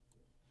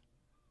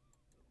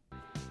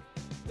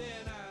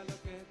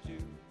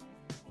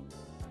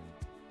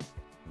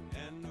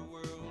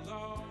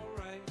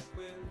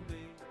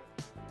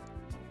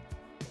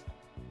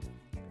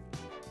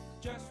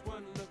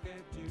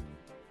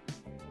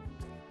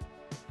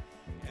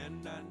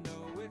and I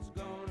know it's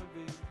gonna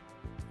be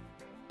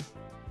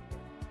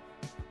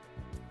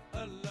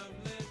a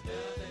lovely day.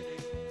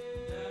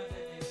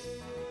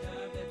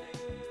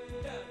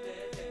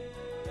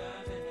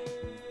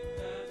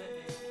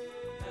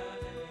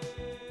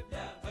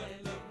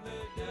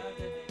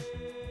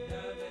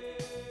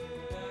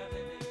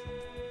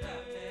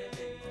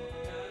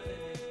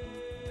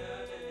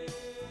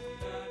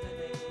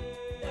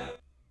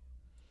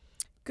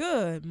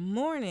 Good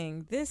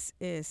morning. This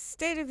is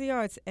State of the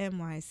Arts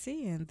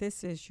NYC, and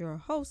this is your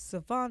host,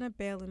 Savannah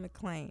Bailey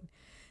McLean.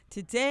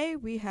 Today,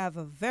 we have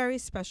a very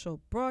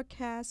special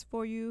broadcast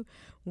for you.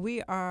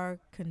 We are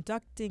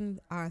conducting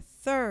our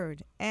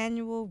third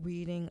annual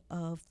reading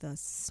of The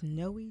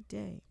Snowy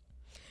Day.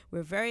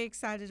 We're very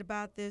excited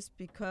about this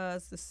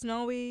because The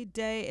Snowy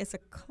Day is a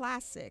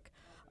classic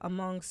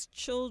amongst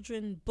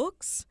children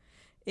books.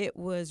 It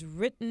was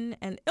written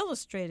and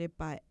illustrated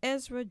by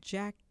Ezra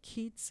Jack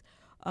Keats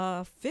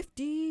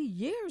 50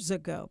 years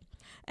ago.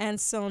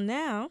 And so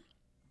now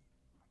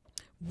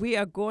we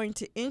are going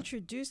to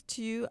introduce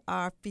to you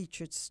our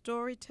featured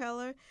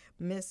storyteller,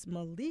 Miss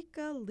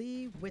Malika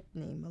Lee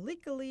Whitney.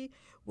 Malika Lee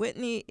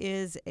Whitney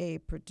is a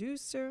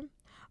producer,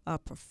 a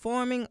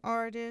performing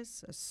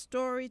artist, a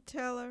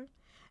storyteller,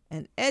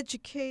 an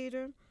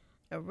educator,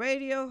 a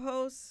radio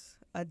host,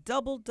 a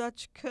double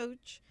Dutch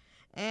coach,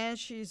 and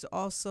she's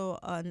also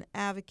an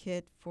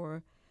advocate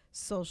for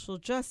social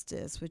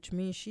justice, which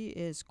means she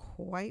is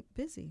quite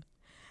busy.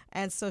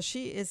 And so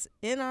she is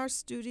in our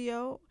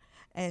studio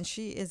and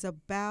she is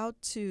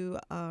about to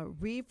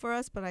read for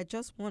us, but I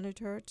just wanted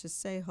her to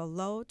say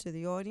hello to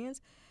the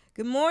audience.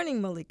 Good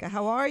morning, Malika.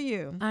 How are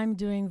you? I'm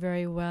doing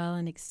very well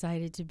and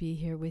excited to be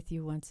here with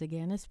you once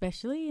again,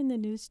 especially in the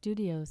new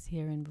studios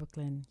here in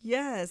Brooklyn.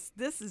 Yes,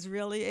 this is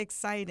really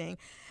exciting.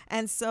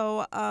 And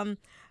so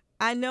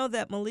I know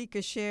that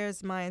Malika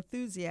shares my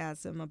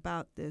enthusiasm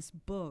about this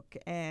book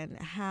and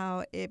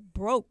how it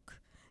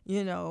broke,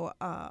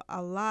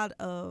 a lot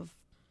of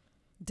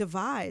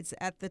divides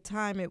at the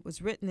time it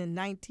was written in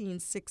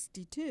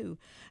 1962.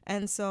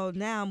 And so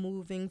now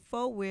moving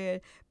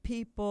forward,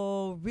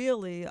 people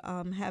really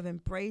have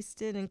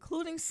embraced it,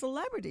 including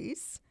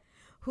celebrities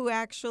who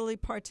actually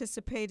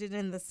participated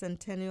in the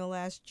centennial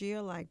last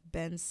year, like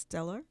Ben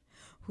Stiller,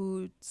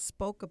 who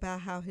spoke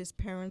about how his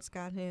parents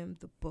got him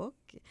the book.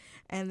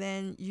 And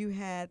then you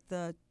had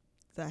the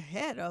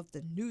head of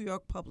the New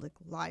York Public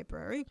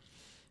Library,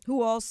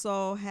 who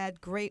also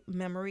had great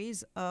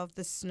memories of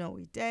the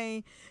snowy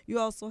day. You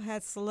also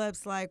had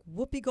celebs like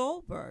Whoopi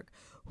Goldberg,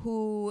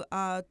 who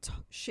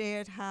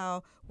shared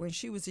how when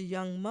she was a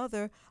young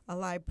mother, a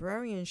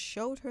librarian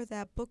showed her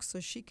that book so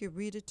she could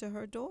read it to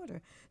her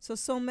daughter.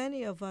 So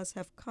many of us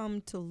have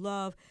come to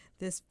love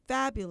this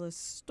fabulous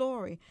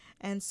story.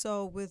 And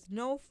so with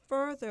no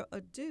further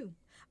ado,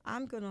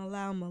 I'm going to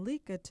allow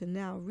Malika to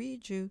now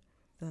read you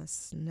The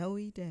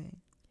Snowy Day.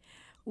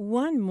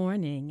 One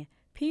morning,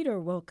 Peter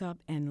woke up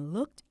and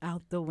looked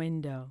out the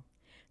window.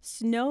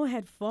 Snow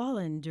had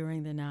fallen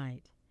during the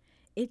night.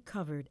 It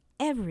covered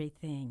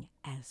everything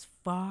as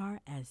far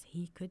as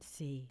he could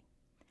see.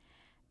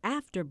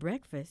 After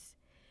breakfast,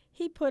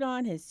 he put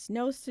on his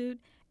snowsuit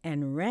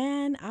and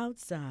ran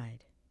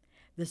outside.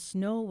 The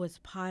snow was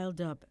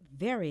piled up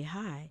very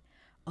high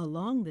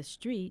along the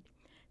street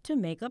to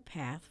make a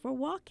path for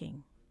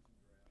walking.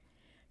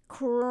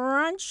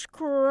 Crunch,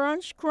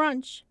 crunch,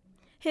 crunch.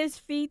 His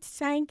feet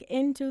sank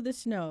into the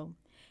snow.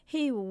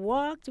 He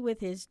walked with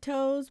his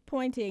toes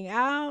pointing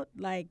out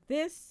like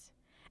this,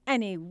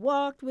 and he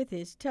walked with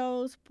his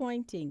toes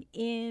pointing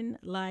in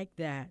like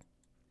that.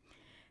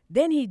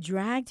 Then he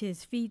dragged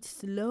his feet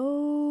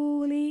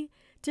slowly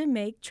to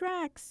make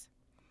tracks,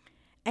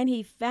 and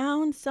he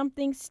found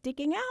something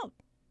sticking out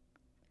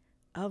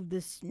of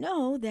the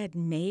snow that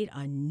made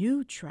a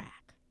new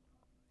track.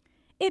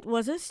 It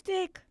was a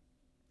stick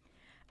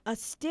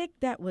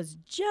that was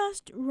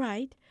just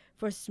right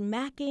for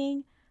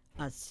smacking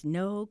a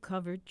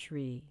snow-covered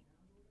tree.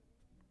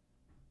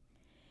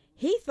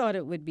 He thought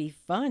it would be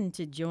fun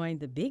to join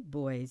the big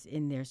boys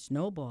in their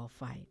snowball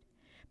fight,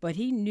 but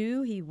he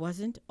knew he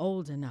wasn't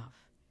old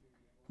enough.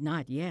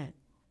 Not yet.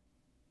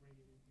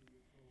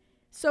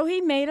 So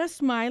he made a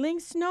smiling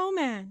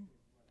snowman,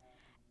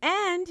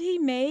 and he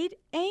made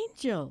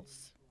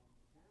angels.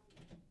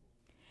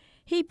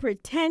 He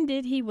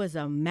pretended he was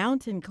a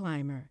mountain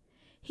climber.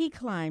 He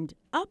climbed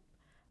up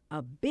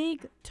a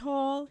big,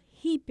 tall,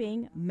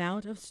 heaping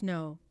mount of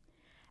snow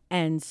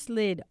and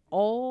slid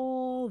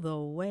all the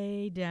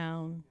way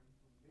down.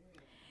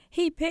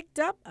 He picked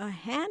up a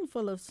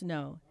handful of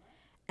snow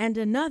and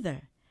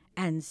another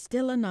and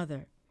still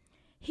another.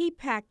 He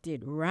packed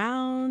it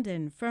round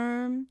and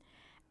firm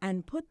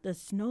and put the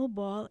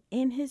snowball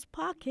in his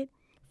pocket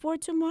for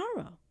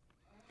tomorrow.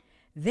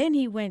 Then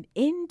he went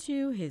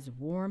into his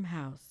warm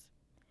house.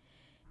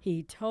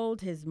 He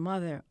told his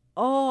mother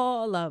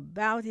all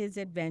about his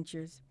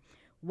adventures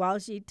while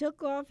she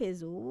took off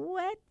his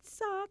wet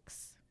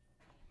socks.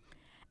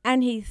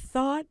 And he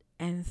thought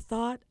and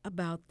thought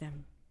about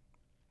them.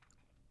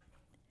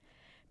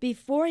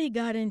 Before he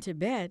got into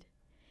bed,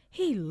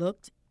 he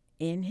looked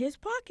in his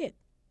pocket.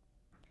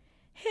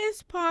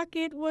 His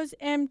pocket was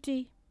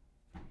empty.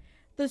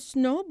 The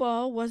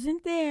snowball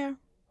wasn't there.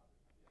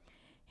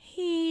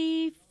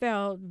 He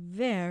felt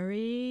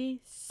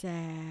very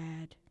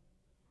sad.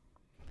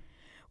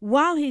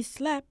 While he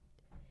slept,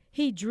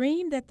 he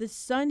dreamed that the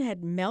sun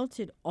had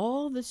melted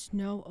all the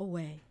snow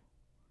away.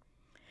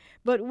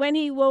 But when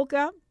he woke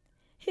up,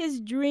 his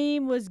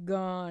dream was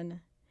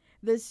gone.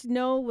 The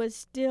snow was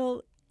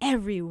still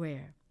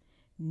everywhere.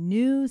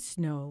 New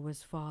snow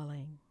was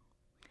falling.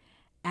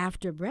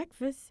 After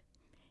breakfast,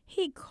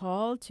 he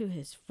called to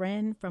his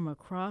friend from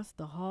across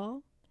the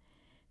hall.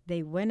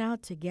 They went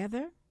out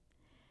together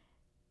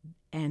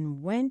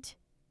and went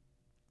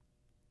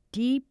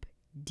deep,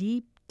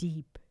 deep,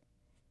 deep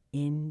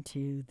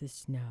into the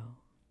snow.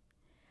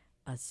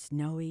 A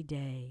Snowy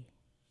Day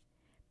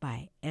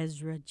by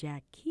Ezra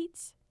Jack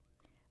Keats,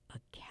 a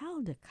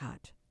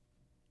Caldecott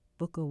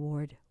Book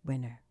Award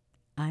winner.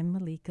 I'm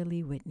Malika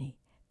Lee Whitney.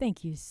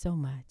 Thank you so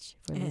much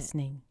for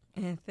listening.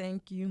 And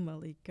thank you,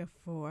 Malika,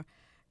 for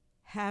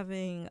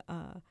having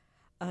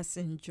us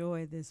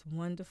enjoy this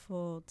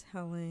wonderful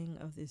telling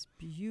of this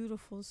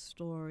beautiful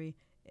story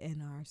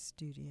in our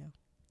studio.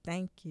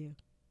 Thank you.